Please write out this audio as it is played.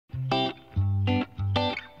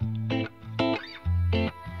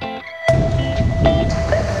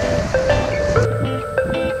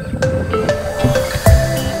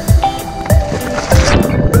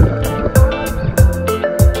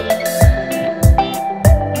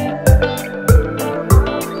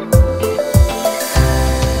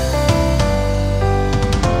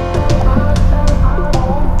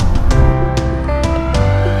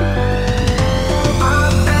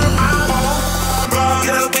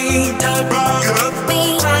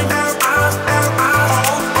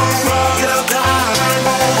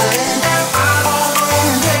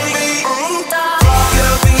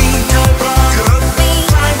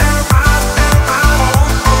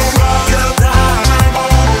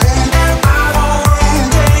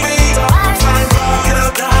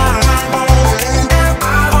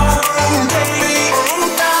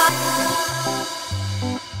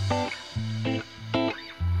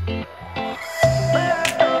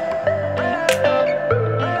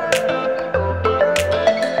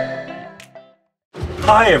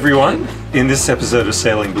Hi everyone! In this episode of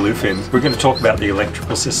Sailing Bluefin, we're going to talk about the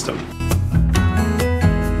electrical system.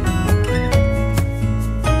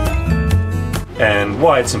 And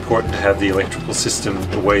why it's important to have the electrical system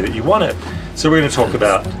the way that you want it. So we're going to talk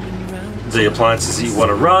about the appliances that you want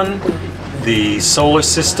to run, the solar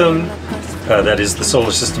system, that is the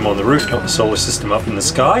solar system on the roof, not the solar system up in the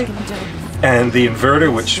sky, and the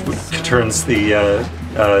inverter, which turns the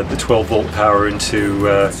 12 volt power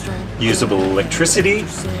into usable electricity.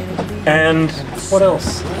 And what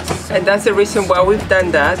else? And that's the reason why we've done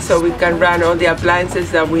that, so we can run all the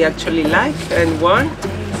appliances that we actually like and want,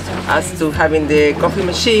 as to having the coffee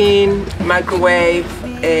machine, microwave,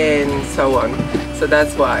 and so on. So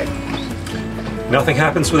that's why. Nothing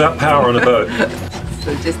happens without power on a boat.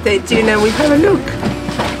 So just stay tuned and we have a look.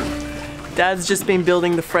 Dad's just been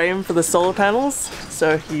building the frame for the solar panels,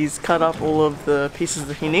 so he's cut up all of the pieces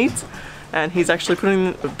that he needs, and he's actually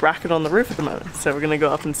putting a bracket on the roof at the moment, so we're going to go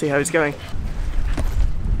up and see how he's going.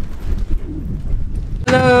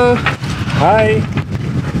 Hello! Hi!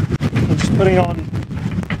 I'm just putting on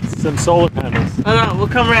some solar panels. Oh no, we'll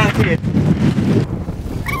come around here.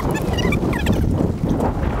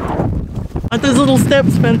 Aren't those little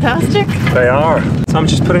steps fantastic? They are. So I'm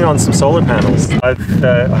just putting on some solar panels. I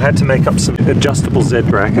had to make up some adjustable Z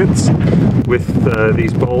brackets with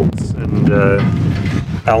these bolts and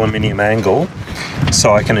aluminium angle,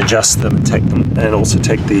 so I can adjust them and take them, and also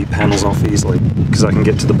take the panels off easily, because I can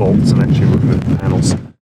get to the bolts and actually remove the panels.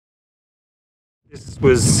 This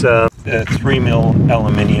was a 3mm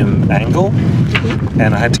aluminium angle,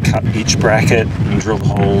 and I had to cut each bracket and drill the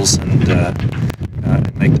holes and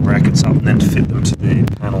make the brackets up and then fit them to the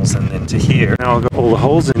panels and then to here. Now I've got all the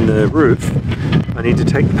holes in the roof. I need to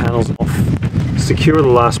take the panels off, secure the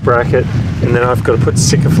last bracket, and then I've got to put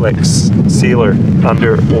Sikaflex sealer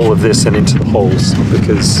under all of this and into the holes,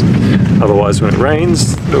 because otherwise when it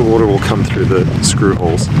rains the water will come through the screw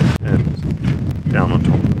holes and down on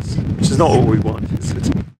top of this, which is not what we want, is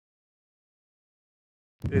it?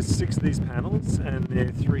 There's 6 of these panels and they're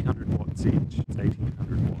 300 watts each. It's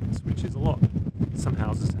 1800 watts, which is a lot. Some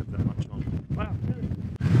houses have that much on. Wow.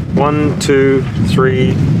 1, 2,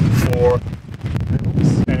 3, 4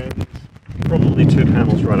 panels, and probably 2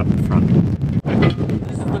 panels right up the front.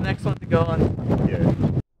 This is the next one to go on. Yeah.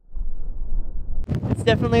 It's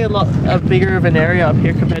definitely a bigger of an area up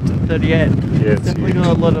here compared to the 38. Yeah, it's definitely got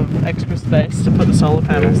a lot of extra space to put the solar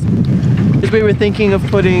panels. Because we were thinking of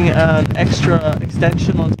putting an extra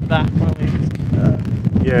extension onto the back when we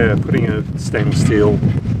yeah, putting a stainless steel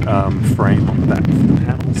frame on the back for the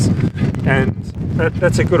panels, and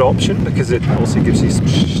that's a good option because it also gives you some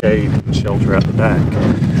shade and shelter out the back.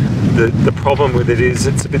 The problem with it is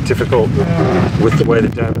it's a bit difficult with the way the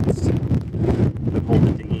davits that hold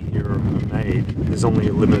the dinghy here are made. There's only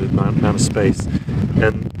a limited amount of space,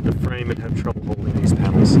 and the frame would have trouble holding these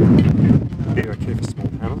panels. It'd be okay for small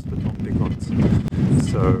panels, but not big ones.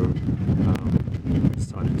 So we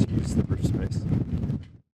decided to use the roof space.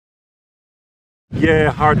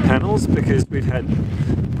 Yeah, hard panels, because we've had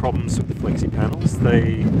problems with the flexi panels.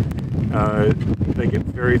 They get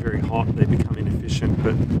very, very hot. They become inefficient,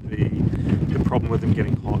 but the problem with them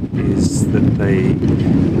getting hot is that the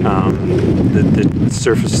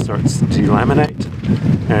surface starts to delaminate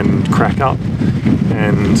and crack up,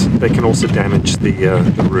 and they can also damage the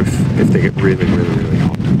roof if they get really, really, really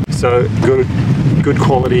hot. So good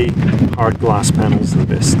quality hard glass panels are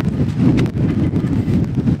the best.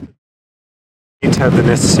 Need to have the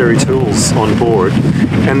necessary tools on board,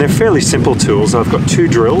 and they're fairly simple tools. I've got 2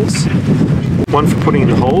 drills, one for putting in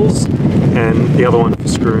holes and the other one for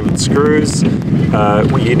screwing in screws.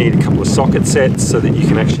 You need a couple of socket sets so that you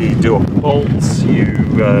can actually do up the bolts. You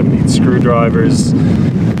need screwdrivers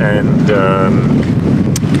and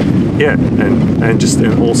yeah,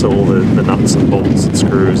 and also all the nuts and bolts and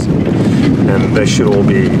screws, and they should all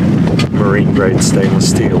be marine grade stainless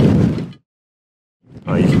steel.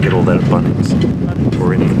 You can get all that at Bunnings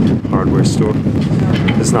or any hardware store.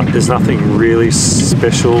 There's nothing really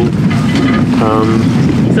special.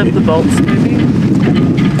 Except the bolts, maybe?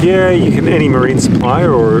 Yeah, you can any marine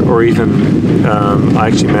supplier, or even I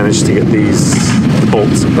actually managed to get these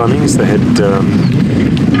bolts at Bunnings. They had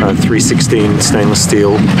 316 stainless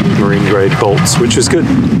steel marine grade bolts, which was good.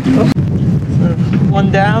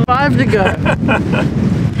 One down, 5 to go.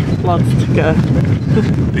 Lots to go.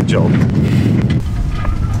 Big job.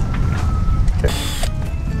 Okay.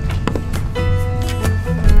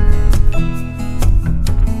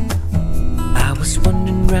 I was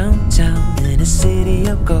wandering round town in a city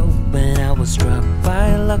of gold when I was struck by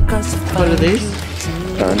a luck. What are these?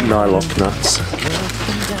 Nylock nuts.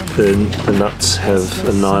 The nuts have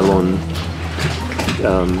a nylon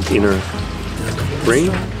inner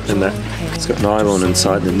ring, and it's got nylon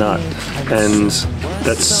inside the nut, and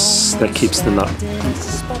that keeps the nut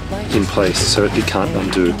in place, so it can't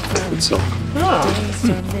undo itself.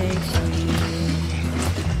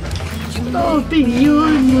 Oh, big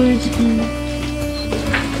yawn.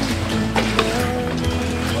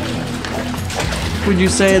 Would you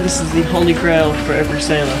say this is the holy grail for every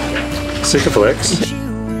sailor? Sikaflex.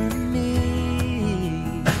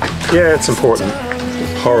 Yeah, it's important.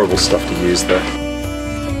 Horrible stuff to use though.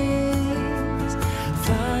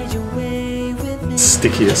 It's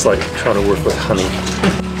sticky, it's like trying to work with honey.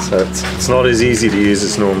 So it's not as easy to use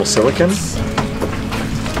as normal silicone.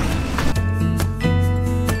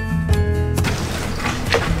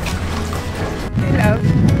 Hello.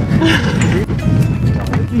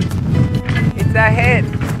 It's a head.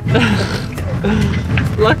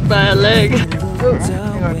 Blocked by a leg.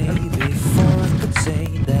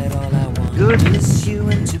 Good.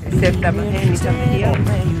 Except that my hand is over here.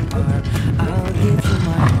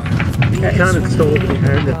 You can't install it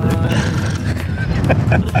hand-handedly.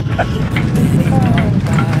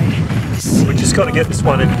 We just got to get this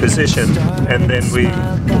one in position, and then we'll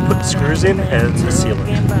put the screws in and seal it.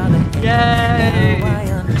 Yay!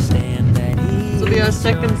 This will be our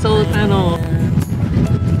second solar panel.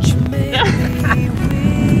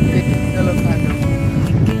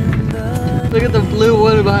 Look at the blue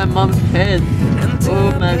water behind Mom's head.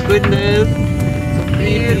 Oh my goodness. So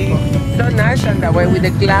Beautiful. So nice on that way with the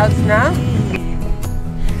clouds now.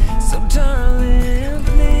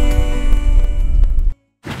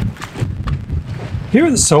 Here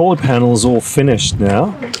are the solar panels all finished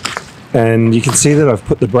now, and you can see that I've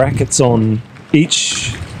put the brackets on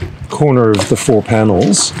each corner of the 4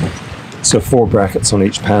 panels. So 4 brackets on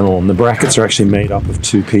each panel, and the brackets are actually made up of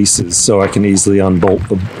 2 pieces, so I can easily unbolt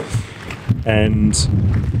them. And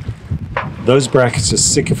those brackets are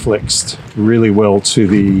Sikaflexed really well to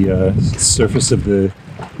the surface of the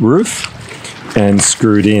roof and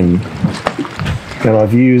screwed in. And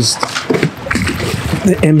I've used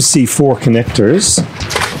the MC4 connectors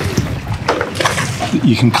that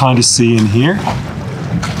you can kind of see in here.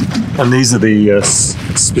 And these are the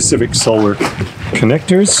specific solar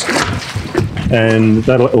connectors, and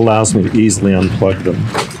that allows me to easily unplug them.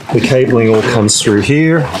 The cabling all comes through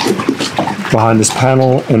here, behind this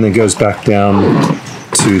panel, and then goes back down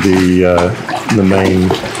to the main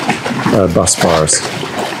bus bars.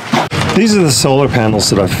 These are the solar panels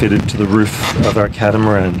that I've fitted to the roof of our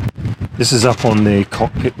catamaran. This is up on the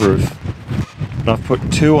cockpit roof. And I've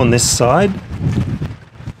put 2 on this side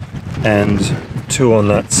and 2 on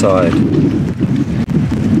that side.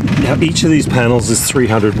 Now each of these panels is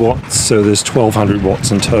 300 watts, so there's 1200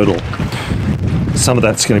 watts in total. Some of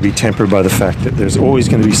that's going to be tempered by the fact that there's always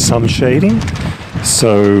going to be some shading,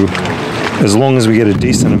 so as long as we get a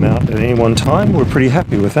decent amount at any one time, we're pretty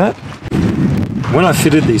happy with that. When I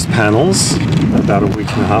fitted these panels about a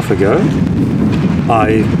week and a half ago,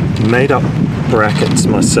 I made up brackets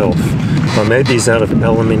myself. I made these out of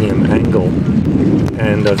aluminium angle,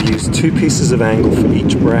 and I've used 2 pieces of angle for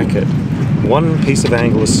each bracket. One piece of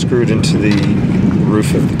angle is screwed into the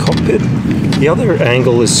roof of the cockpit. The other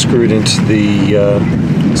angle is screwed into the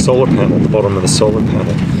solar panel, the bottom of the solar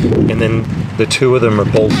panel. And then the 2 of them are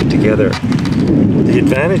bolted together. The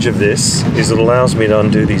advantage of this is it allows me to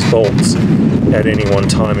undo these bolts at any one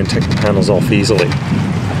time and take the panels off easily.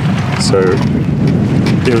 So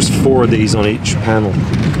there's 4 of these on each panel.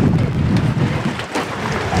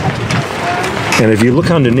 And if you look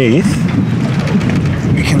underneath,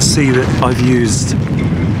 you can see that I've used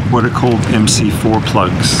what are called MC4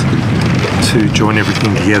 plugs to join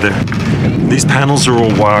everything together. These panels are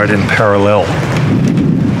all wired in parallel.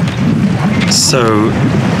 So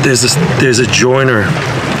there's a joiner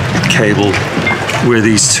cable where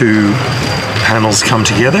these 2 panels come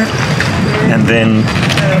together, and then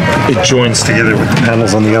it joins together with the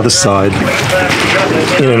panels on the other side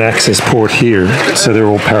in an access port here, so they're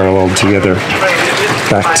all paralleled together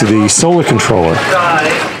back to the solar controller.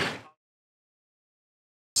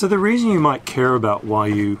 So the reason you might care about why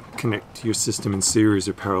you connect your system in series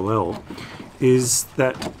or parallel is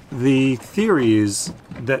that the theory is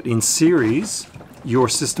that in series your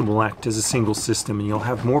system will act as a single system and you'll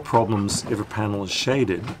have more problems if a panel is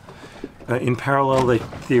shaded. In parallel they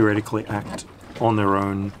theoretically act on their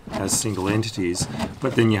own as single entities,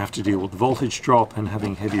 but then you have to deal with the voltage drop and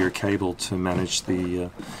having heavier cable to manage the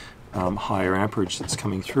higher amperage that's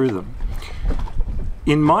coming through them.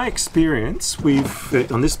 In my experience,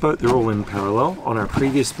 on this boat they're all in parallel, on our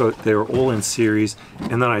previous boat they were all in series,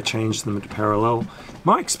 and then I changed them to parallel.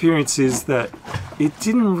 My experience is that it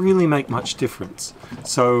didn't really make much difference.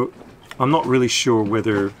 So I'm not really sure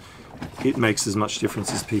whether it makes as much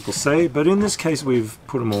difference as people say, but in this case we've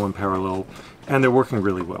put them all in parallel and they're working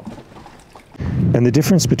really well. And the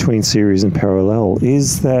difference between series and parallel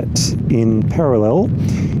is that in parallel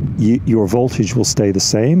your voltage will stay the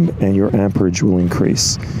same and your amperage will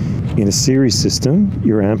increase. In a series system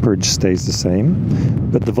your amperage stays the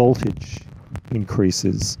same but the voltage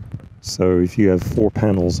increases. So if you have 4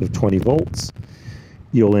 panels of 20 volts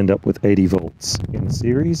you'll end up with 80 volts. In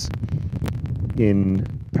series, in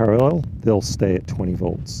parallel they'll stay at 20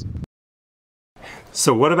 volts.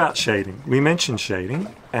 So what about shading? We mentioned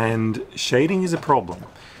shading, and shading is a problem.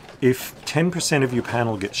 If 10% of your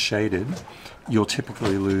panel gets shaded, you'll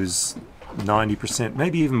typically lose 90%,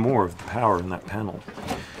 maybe even more of the power in that panel.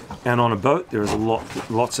 And on a boat there's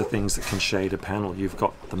lots of things that can shade a panel. You've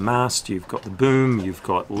got the mast, you've got the boom, you've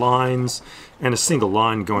got lines, and a single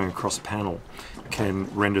line going across a panel can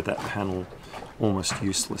render that panel almost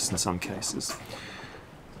useless in some cases.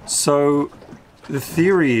 So the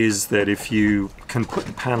theory is that if you can put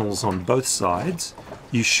the panels on both sides,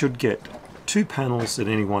 you should get 2 panels at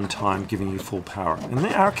any one time giving you full power. In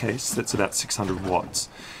our case, that's about 600 watts.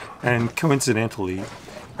 And coincidentally,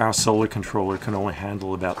 our solar controller can only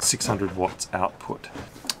handle about 600 watts output.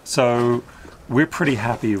 So we're pretty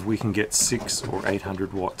happy if we can get 600 or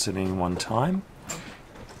 800 watts at any one time,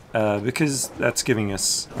 because that's giving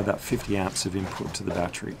us about 50 amps of input to the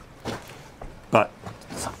battery. But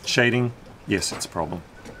shading, yes, it's a problem.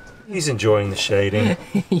 He's enjoying the shading.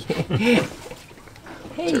 Hey.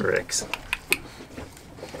 T-Rex.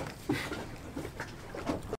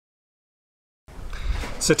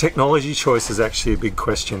 So technology choice is actually a big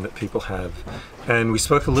question that people have. And we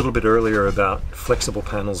spoke a little bit earlier about flexible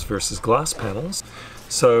panels versus glass panels.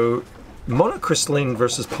 So monocrystalline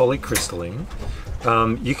versus polycrystalline,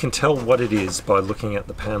 you can tell what it is by looking at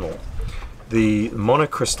the panel. The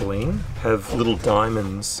monocrystalline have little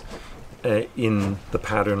diamonds in the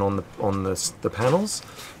pattern on the panels,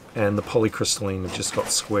 and the polycrystalline have just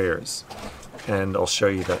got squares, and I'll show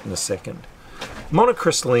you that in a second.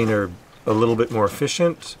 Monocrystalline are a little bit more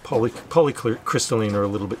efficient, polycrystalline are a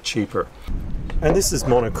little bit cheaper. And this is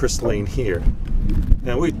monocrystalline here.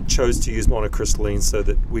 Now we chose to use monocrystalline so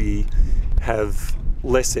that we have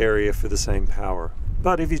less area for the same power.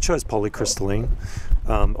 But if you chose polycrystalline,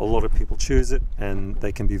 a lot of people choose it, and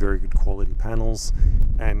they can be very good quality panels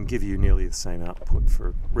and give you nearly the same output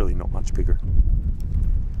for really not much bigger.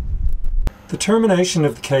 The termination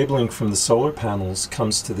of the cabling from the solar panels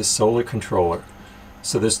comes to this solar controller.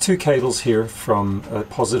 So there's 2 cables here, from a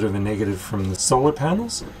positive and negative from the solar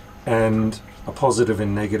panels, and a positive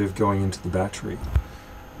and negative going into the battery.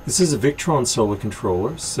 This is a Victron solar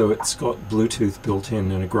controller, so it's got Bluetooth built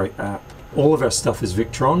in and a great app. All of our stuff is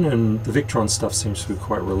Victron, and the Victron stuff seems to be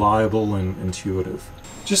quite reliable and intuitive.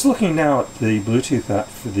 Just looking now at the Bluetooth app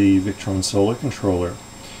for the Victron solar controller,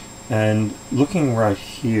 and looking right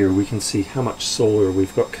here we can see how much solar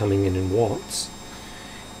we've got coming in watts,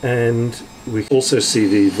 and we also see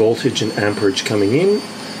the voltage and amperage coming in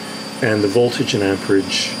and the voltage and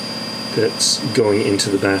amperage that's going into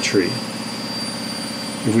the battery.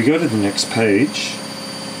 If we go to the next page,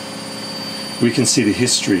 we can see the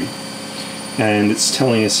history, and it's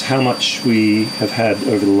telling us how much we have had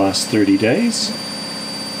over the last 30 days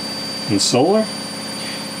in solar.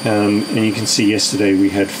 And you can see yesterday we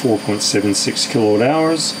had 4.76 kilowatt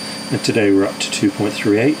hours, and today we're up to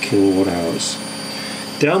 2.38 kilowatt hours.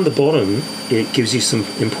 Down the bottom it gives you some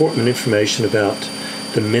important information about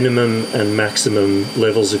the minimum and maximum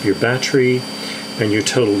levels of your battery and your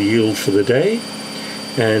total yield for the day,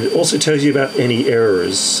 and it also tells you about any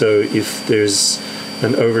errors. So if there's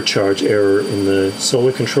an overcharge error in the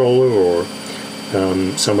solar controller or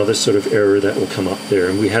some other sort of error, that will come up there,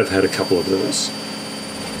 and we have had a couple of those.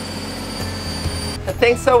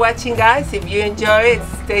 Thanks for watching, guys. If you enjoy it,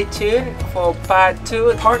 stay tuned for part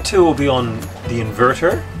 2. Part 2 will be on the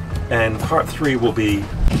inverter, and part 3 will be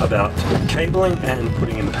about cabling and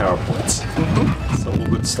putting in the power points. So all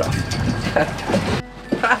good stuff.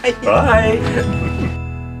 Bye. Bye.